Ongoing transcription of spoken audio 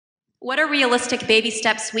What are realistic baby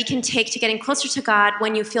steps we can take to getting closer to God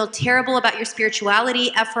when you feel terrible about your spirituality,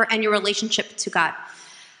 effort, and your relationship to God?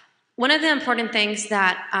 One of the important things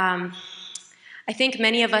that I think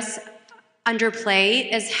many of us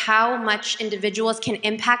underplay is how much individuals can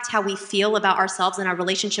impact how we feel about ourselves and our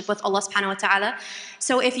relationship with Allah subhanahu wa ta'ala.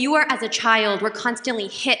 So if you are, as a child, were constantly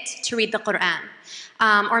hit to read the Quran,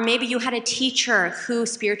 or maybe you had a teacher who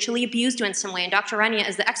spiritually abused you in some way, and Dr. Rania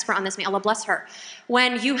is the expert on this, may Allah bless her.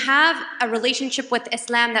 When you have a relationship with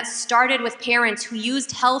Islam that started with parents who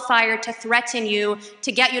used hellfire to threaten you,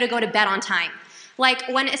 to get you to go to bed on time. Like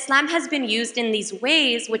when Islam has been used in these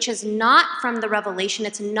ways, which is not from the revelation,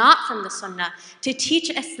 it's not from the sunnah, to teach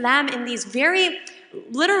Islam in these very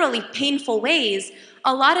literally painful ways,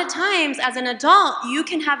 a lot of times as an adult, you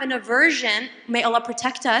can have an aversion, may Allah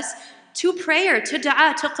protect us, to prayer, to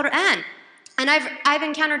dua, to Quran. And I've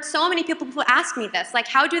encountered so many people who ask me this, like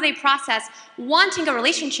how do they process wanting a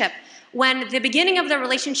relationship when the beginning of the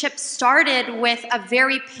relationship started with a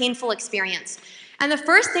very painful experience? And the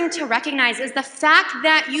first thing to recognize is the fact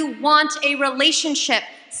that you want a relationship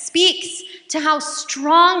speaks to how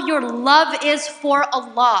strong your love is for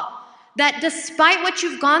Allah. That despite what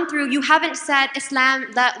you've gone through, you haven't said, Islam,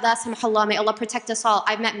 la samahullah, may Allah protect us all.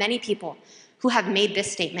 I've met many people who have made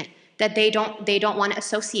this statement, that they don't want to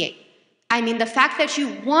associate. I mean, the fact that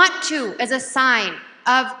you want to is a sign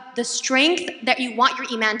of the strength that you want your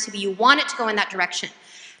iman to be. You want it to go in that direction.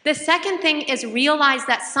 The second thing is realize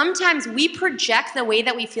that sometimes we project the way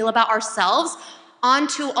that we feel about ourselves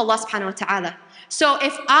onto Allah subhanahu wa ta'ala. So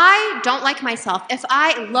if I don't like myself, if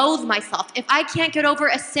I loathe myself, if I can't get over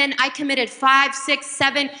a sin I committed 5, 6,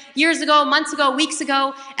 7 years ago, months ago, weeks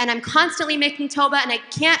ago, and I'm constantly making tawbah and I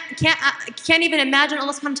can't even imagine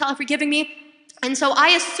Allah subhanahu wa ta'ala forgiving me, and so I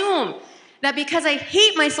assume that because I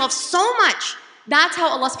hate myself so much, that's how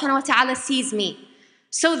Allah subhanahu wa ta'ala sees me.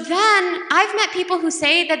 So then, I've met people who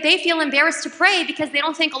say that they feel embarrassed to pray because they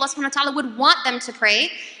don't think Allah subhanahu wa ta'ala would want them to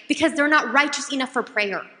pray because they're not righteous enough for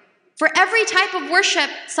prayer. For every type of worship,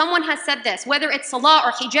 someone has said this, whether it's salah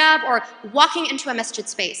or hijab or walking into a masjid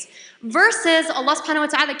space. Versus Allah subhanahu wa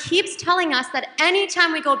ta'ala keeps telling us that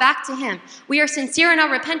anytime we go back to Him, we are sincere in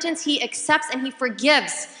our repentance, He accepts and He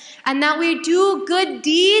forgives. And that we do good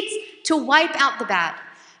deeds to wipe out the bad.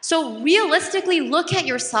 So realistically look at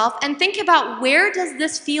yourself and think about, where does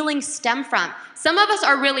this feeling stem from? Some of us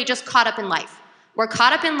are really just caught up in life. We're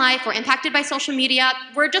caught up in life, we're impacted by social media,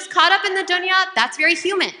 we're just caught up in the dunya, that's very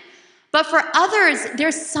human. But for others,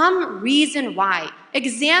 there's some reason why.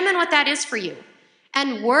 Examine what that is for you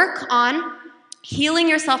and work on healing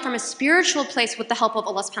yourself from a spiritual place with the help of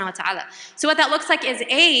Allah subhanahu wa ta'ala. So what that looks like is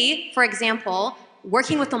for example,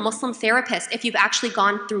 working with a Muslim therapist if you've actually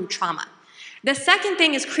gone through trauma. The second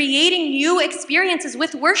thing is creating new experiences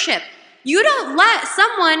with worship. You don't let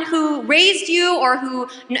someone who raised you, or who,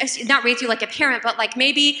 not raised you like a parent, but like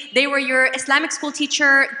maybe they were your Islamic school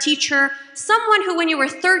teacher, someone who when you were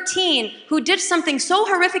 13, who did something so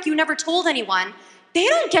horrific you never told anyone, they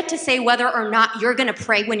don't get to say whether or not you're gonna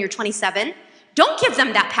pray when you're 27. Don't give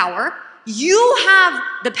them that power. You have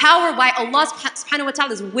the power by Allah subhanahu wa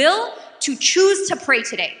ta'ala's will to choose to pray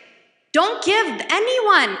today. Don't give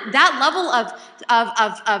anyone that level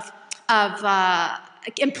of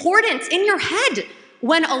importance in your head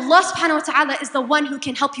when Allah subhanahu wa ta'ala is the one who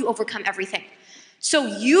can help you overcome everything. So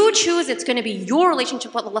you choose, it's going to be your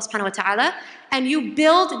relationship with Allah subhanahu wa ta'ala, and you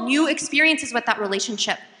build new experiences with that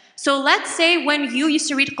relationship. So let's say when you used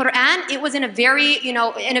to read Quran, it was in a very, in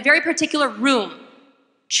a very particular room.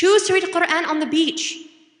 Choose to read Quran on the beach.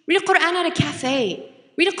 Read Quran at a cafe.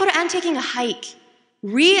 Read Quran taking a hike.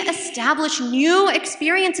 Re-establish new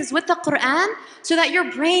experiences with the Quran so that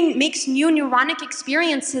your brain makes new neuronic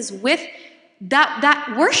experiences with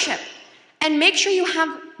that worship. And make sure you have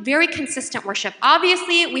very consistent worship.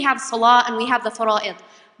 Obviously, we have salah and we have the fara'id.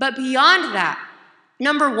 But beyond that,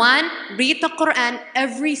 number one, read the Quran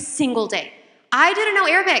every single day. I didn't know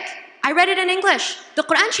Arabic. I read it in English. The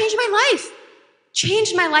Quran changed my life.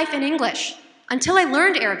 Changed my life in English until I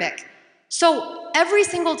learned Arabic. So every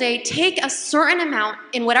single day, take a certain amount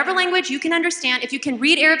in whatever language you can understand. If you can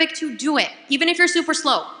read Arabic too, do it. Even if you're super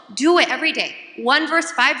slow, do it every day. 1 verse,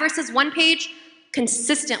 5 verses, 1 page,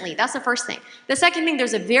 consistently. That's the first thing. The second thing,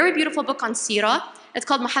 there's a very beautiful book on seerah. It's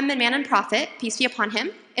called Muhammad, Man and Prophet, peace be upon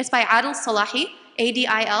him. It's by Adil Salahi,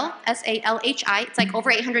 Adilsalhi. It's like over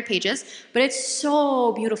 800 pages, but it's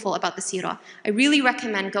so beautiful about the seerah. I really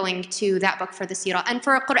recommend going to that book for the seerah. And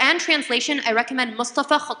for a Quran translation, I recommend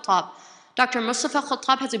Mustafa Khattab. Dr. Mustafa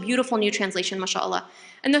Khattab has a beautiful new translation, mashallah.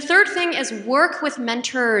 And the third thing is work with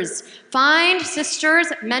mentors. Find sisters,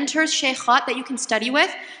 mentors, shaykhat that you can study with,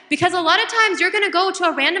 because a lot of times you're going to go to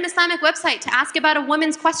a random Islamic website to ask about a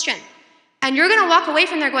woman's question, and you're going to walk away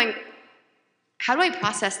from there going, how do I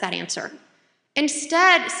process that answer?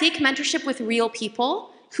 Instead, seek mentorship with real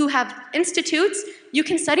people who have institutes. You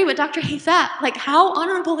can study with Dr. Haytha. Like, how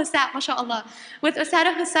honorable is that, mashallah? With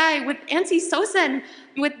Ustadha Husay, with Auntie Sosan,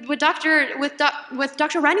 with Dr.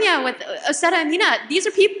 Rania, with Ustadha Amina.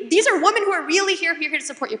 These are women who are really here to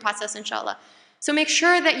support your process, inshallah. So make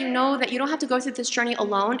sure that you know that you don't have to go through this journey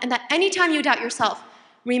alone, and that anytime you doubt yourself,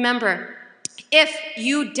 remember, if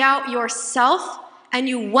you doubt yourself and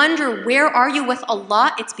you wonder where are you with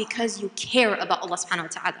Allah, it's because you care about Allah subhanahu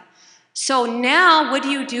wa ta'ala. So now what do?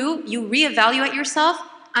 You reevaluate yourself.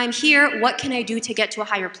 I'm here, what can I do to get to a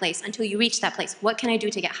higher place? Until you reach that place, what can I do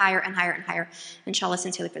to get higher and higher and higher? Inshallah,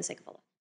 sincerely for the sake of Allah.